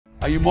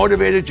Are you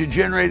motivated to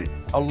generate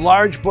a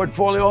large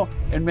portfolio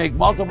and make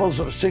multiples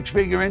of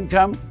six-figure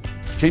income?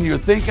 Can you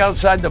think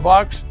outside the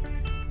box?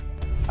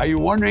 Are you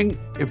wondering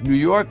if New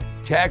York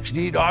tax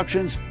deed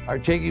auctions are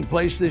taking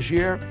place this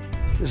year?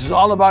 This is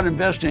all about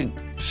investing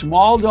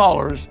small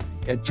dollars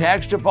at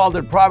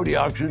tax-defaulted property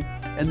auction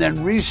and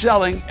then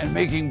reselling and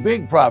making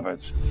big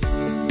profits.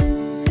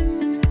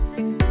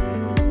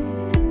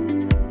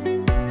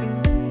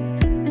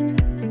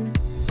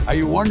 Are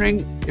you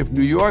wondering if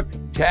New York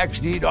tax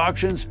deed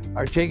auctions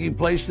are taking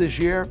place this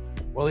year?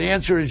 Well, the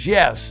answer is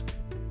yes.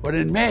 But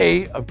in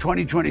May of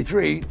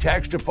 2023,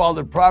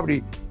 tax-defaulted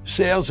property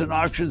sales and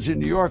auctions in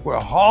New York were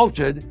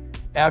halted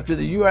after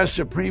the U.S.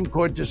 Supreme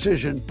Court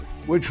decision,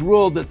 which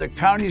ruled that the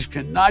counties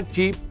cannot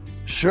keep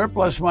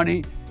surplus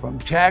money from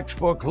tax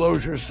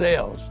foreclosure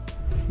sales.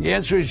 The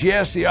answer is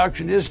yes, the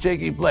auction is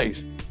taking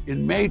place.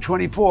 In May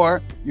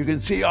 24, you can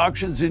see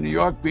auctions in New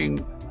York being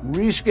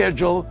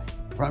rescheduled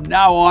from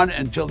now on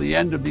until the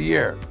end of the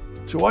year.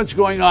 So what's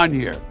going on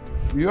here?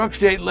 New York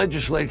State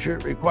Legislature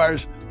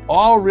requires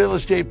all real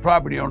estate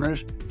property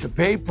owners to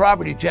pay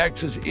property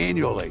taxes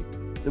annually.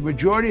 The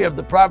majority of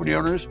the property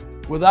owners,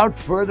 without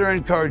further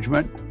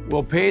encouragement,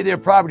 will pay their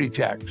property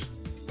tax.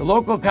 The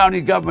local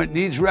county government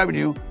needs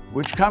revenue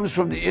which comes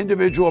from the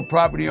individual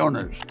property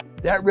owners.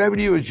 That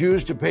revenue is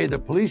used to pay the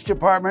police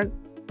department,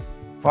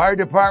 fire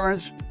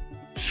departments,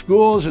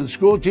 schools and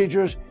school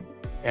teachers,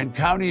 and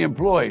county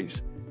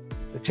employees.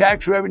 The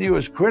tax revenue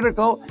is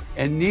critical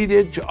and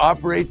needed to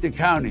operate the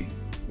county.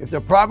 If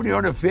the property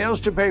owner fails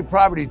to pay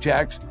property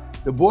tax,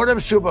 the Board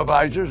of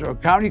Supervisors or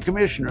county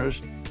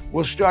commissioners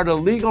will start a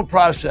legal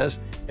process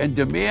and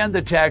demand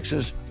the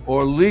taxes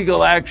or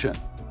legal action.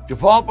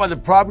 Default by the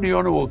property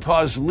owner will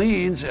cause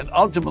liens and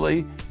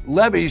ultimately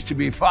levies to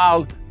be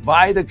filed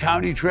by the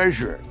county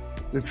treasurer.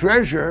 The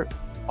treasurer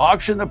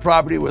auctions the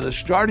property with a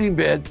starting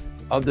bid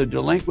of the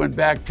delinquent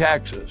back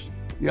taxes.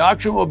 The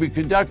auction will be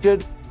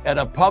conducted at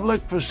a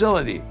public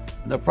facility,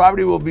 and the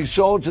property will be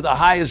sold to the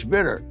highest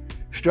bidder.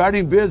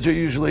 Starting bids are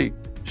usually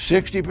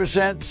 60%,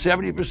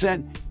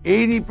 70%,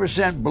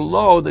 80%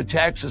 below the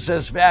tax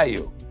assessed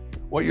value.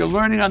 What you're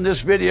learning on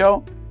this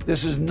video,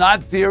 this is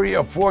not theory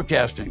or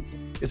forecasting.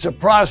 It's a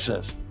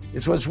process.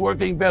 It's what's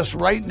working best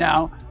right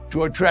now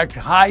to attract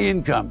high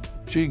income,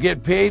 so you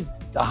get paid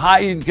the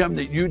high income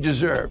that you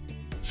deserve.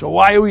 So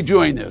why are we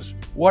doing this?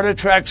 What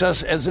attracts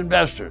us as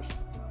investors?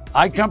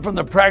 I come from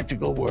the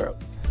practical world.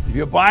 If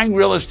you're buying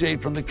real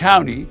estate from the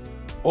county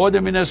or the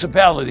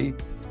municipality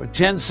for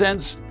 10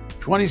 cents,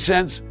 20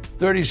 cents,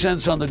 30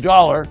 cents on the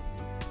dollar,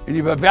 and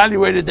you've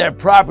evaluated that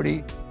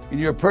property and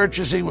you're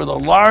purchasing with a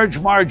large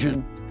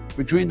margin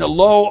between the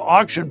low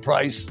auction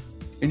price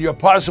and your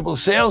possible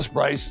sales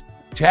price,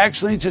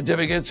 tax lien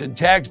certificates and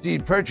tax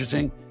deed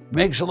purchasing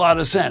makes a lot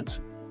of sense.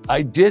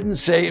 I didn't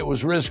say it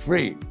was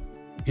risk-free.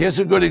 Here's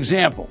a good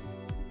example.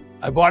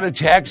 I bought a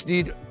tax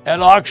deed at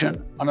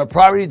auction on a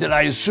property that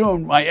I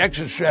assumed my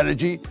exit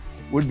strategy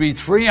would be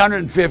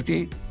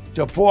 $350,000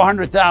 to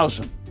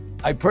 $400,000.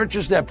 I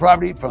purchased that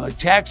property from a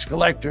tax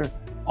collector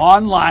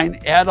online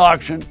at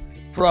auction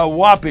for a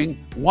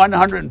whopping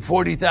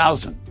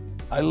 $140,000.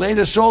 I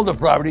later sold the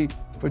property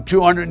for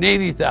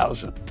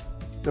 $280,000.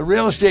 The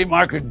real estate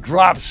market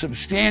dropped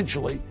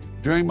substantially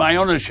during my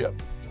ownership.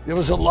 There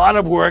was a lot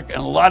of work and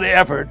a lot of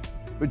effort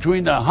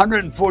between the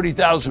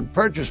 $140,000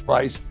 purchase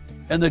price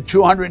and the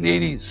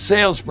 $280,000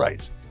 sales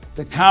price.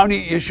 The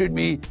county issued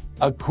me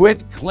a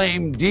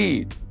quit-claim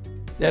deed.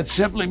 That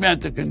simply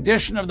meant the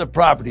condition of the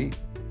property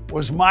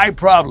was my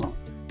problem.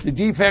 The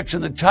defects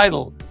in the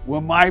title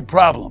were my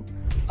problem.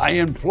 I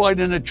employed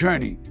an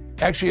attorney,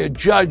 actually a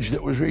judge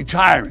that was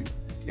retiring.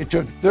 It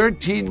took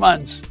 13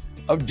 months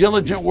of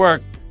diligent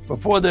work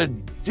before the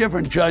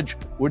different judge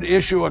would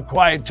issue a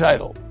quiet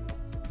title.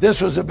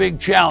 This was a big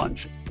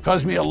challenge. It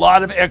caused me a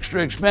lot of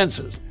extra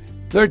expenses.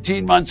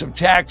 13 months of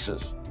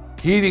taxes,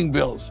 heating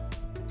bills,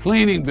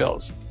 cleaning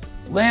bills,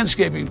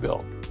 landscaping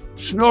bill,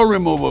 snow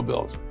removal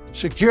bills,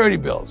 security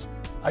bills.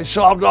 I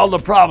solved all the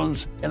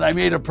problems and I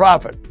made a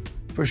profit.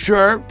 For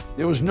sure,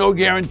 there was no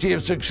guarantee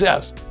of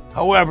success.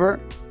 However,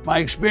 my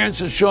experience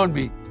has shown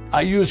me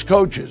I use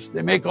coaches.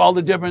 They make all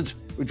the difference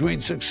between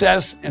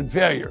success and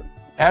failure.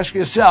 Ask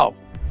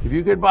yourself, if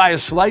you could buy a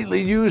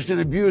slightly used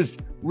and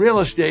abused real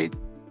estate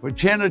for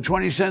 10 or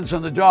 20 cents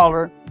on the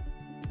dollar,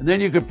 and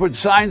then you could put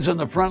signs on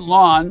the front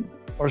lawn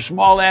or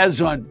small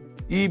ads on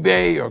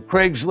eBay or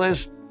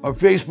Craigslist or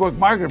Facebook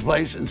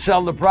Marketplace and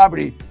sell the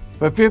property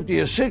for 50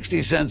 or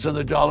 60 cents on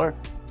the dollar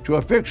to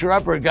a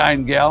fixer-upper guy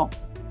and gal,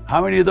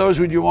 how many of those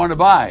would you want to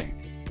buy?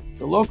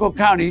 The local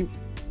county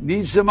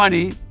needs the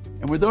money,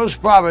 and with those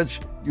profits,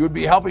 you would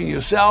be helping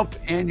yourself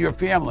and your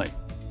family.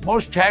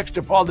 Most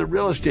tax-defaulted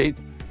real estate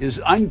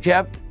is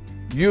unkept,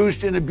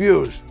 used and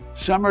abused.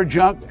 Some are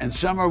junk and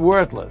some are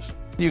worthless.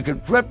 You can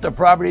flip the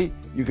property,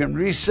 you can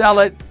resell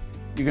it,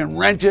 you can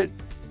rent it,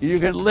 you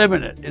can live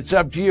in it. It's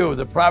up to you.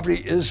 The property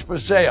is for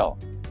sale.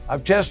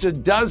 I've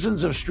tested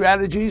dozens of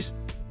strategies,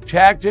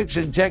 tactics,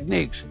 and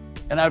techniques,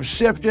 and I've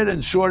sifted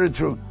and sorted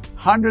through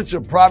hundreds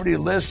of property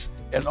lists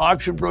and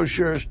auction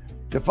brochures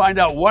to find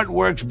out what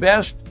works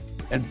best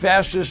and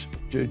fastest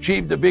to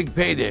achieve the big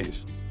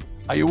paydays.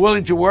 Are you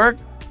willing to work?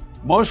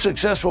 Most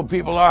successful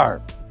people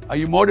are. Are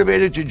you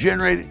motivated to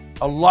generate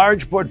a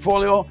large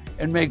portfolio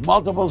and make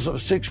multiples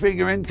of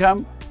six-figure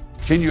income?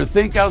 Can you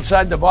think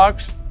outside the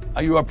box?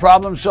 Are you a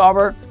problem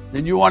solver?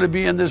 Then you want to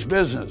be in this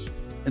business.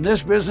 In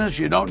this business,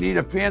 you don't need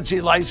a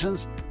fancy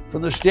license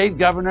from the state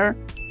governor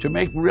to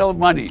make real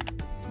money.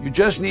 You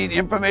just need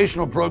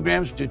informational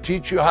programs to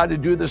teach you how to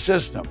do the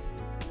system.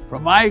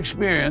 From my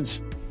experience,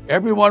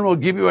 everyone will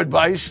give you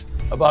advice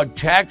about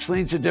tax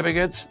lien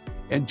certificates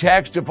and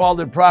tax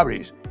defaulted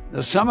properties.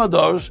 Now, some of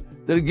those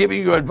that are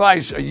giving you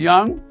advice are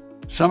young,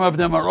 some of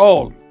them are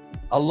old.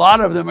 A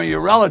lot of them are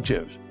your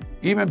relatives.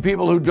 Even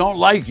people who don't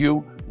like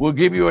you will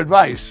give you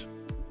advice.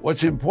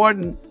 What's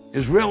important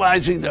is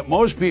realizing that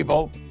most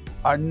people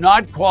are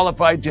not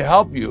qualified to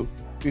help you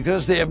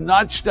because they have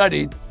not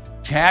studied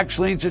tax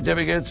lien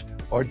certificates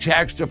or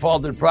tax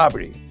defaulted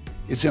property.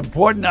 It's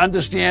important to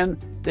understand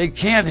they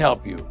can't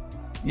help you.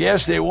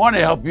 Yes, they want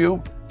to help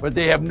you, but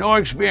they have no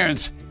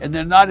experience and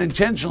they're not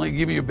intentionally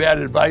giving you bad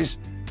advice,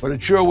 but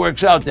it sure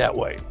works out that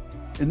way.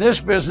 In this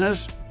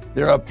business,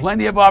 there are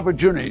plenty of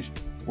opportunities.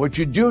 What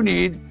you do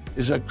need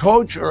is a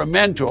coach or a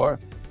mentor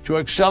to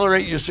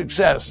accelerate your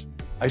success.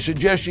 I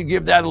suggest you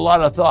give that a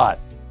lot of thought.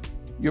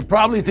 You're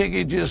probably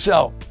thinking to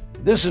yourself,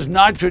 this is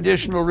not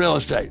traditional real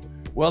estate.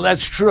 Well,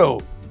 that's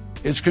true.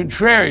 It's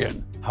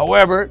contrarian.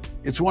 However,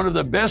 it's one of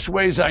the best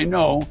ways I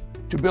know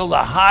to build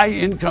a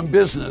high-income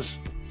business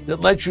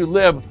that lets you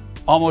live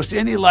almost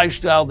any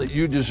lifestyle that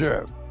you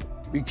deserve.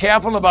 Be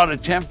careful about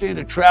attempting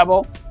to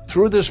travel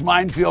through this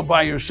minefield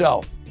by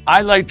yourself.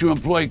 I like to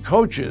employ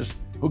coaches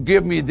who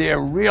give me their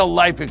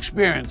real-life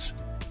experience.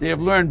 They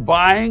have learned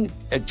buying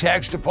at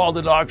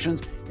tax-defaulted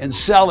auctions and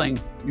selling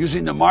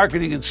using the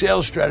marketing and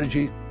sales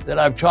strategy that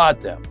I've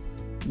taught them.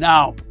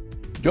 Now,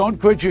 don't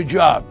quit your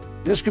job.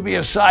 This could be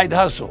a side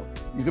hustle.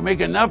 You can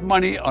make enough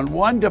money on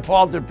one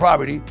defaulted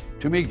property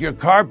to make your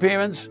car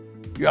payments,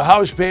 your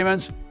house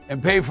payments,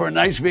 and pay for a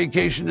nice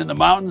vacation in the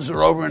mountains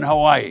or over in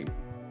Hawaii.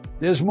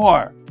 There's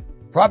more.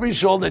 Properties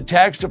sold at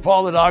tax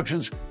defaulted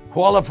auctions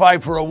qualify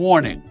for a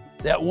warning.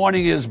 That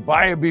warning is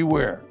buyer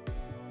beware.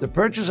 The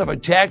purchase of a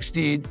tax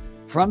deed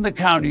from the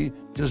county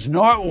does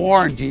not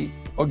warranty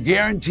or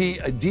guarantee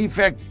a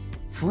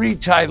defect-free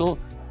title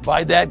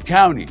by that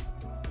county.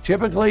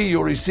 Typically,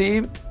 you'll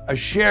receive a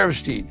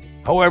sheriff's deed.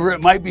 However,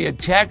 it might be a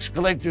tax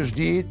collector's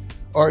deed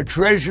or a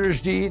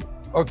treasurer's deed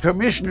or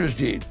commissioner's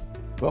deed.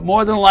 But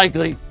more than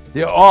likely,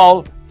 they're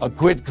all a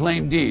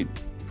quit-claim deed.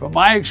 From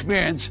my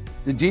experience,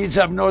 the deeds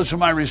I've noticed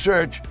from my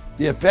research,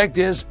 the effect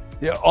is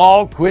they're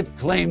all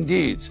quit-claim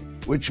deeds,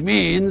 which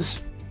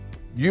means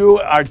you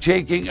are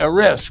taking a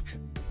risk.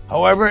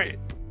 However,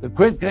 the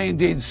quit-claim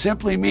deed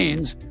simply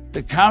means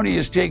the county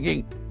is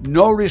taking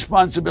no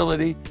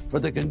responsibility for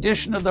the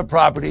condition of the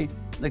property.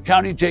 The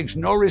county takes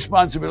no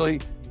responsibility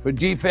for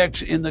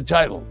defects in the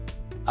title.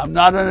 I'm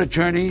not an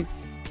attorney,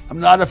 I'm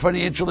not a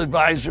financial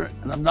advisor,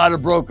 and I'm not a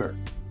broker.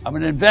 I'm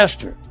an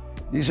investor.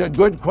 These are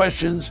good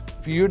questions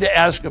for you to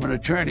ask of an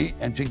attorney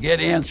and to get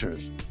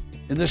answers.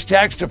 In this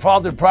tax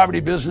defaulted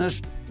property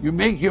business, you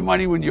make your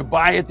money when you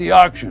buy at the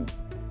auction.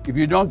 If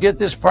you don't get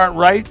this part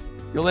right,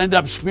 you'll end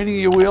up spinning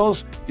your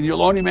wheels and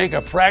you'll only make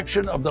a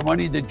fraction of the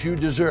money that you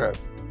deserve.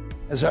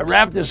 As I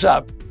wrap this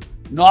up,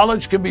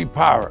 knowledge can be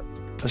power,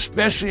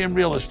 especially in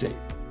real estate.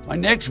 My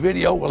next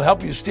video will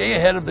help you stay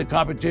ahead of the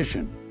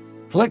competition.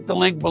 Click the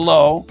link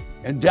below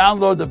and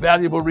download the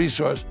valuable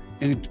resource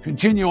and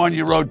continue on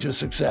your road to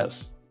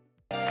success.